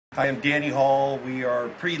Hi, I'm Danny Hall. We are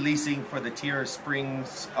pre-leasing for the Tierra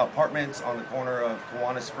Springs apartments on the corner of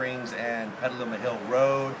Kiwanis Springs and Petaluma Hill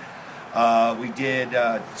Road. We did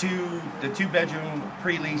the two-bedroom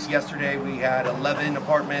pre-lease yesterday. We had 11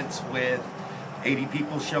 apartments with 80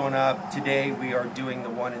 people showing up. Today we are doing the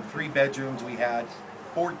 1 and 3 bedrooms. We had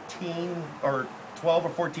 14 or 12 or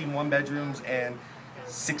 14 one bedrooms and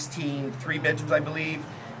 16 three bedrooms, I believe.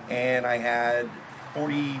 And I had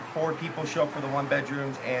 44 people show up for the one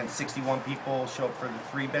bedrooms and 61 people show up for the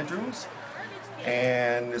three bedrooms.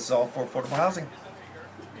 And this is all for affordable housing.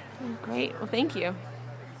 Great. Well, thank you.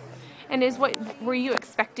 And were you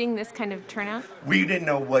expecting this kind of turnout? We didn't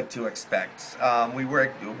know what to expect.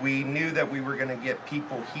 We knew that we were going to get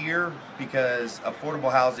people here because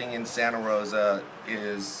affordable housing in Santa Rosa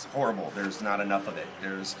is horrible. There's not enough of it.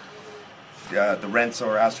 The rents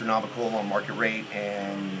are astronomical on market rate,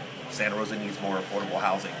 and Santa Rosa needs more affordable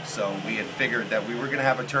housing. So we had figured that we were going to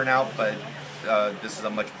have a turnout, but this is a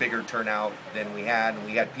much bigger turnout than we had. And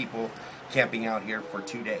we had people camping out here for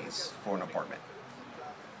 2 days for an apartment.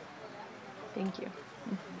 Thank you.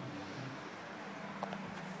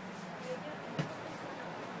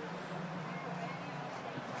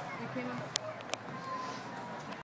 Okay,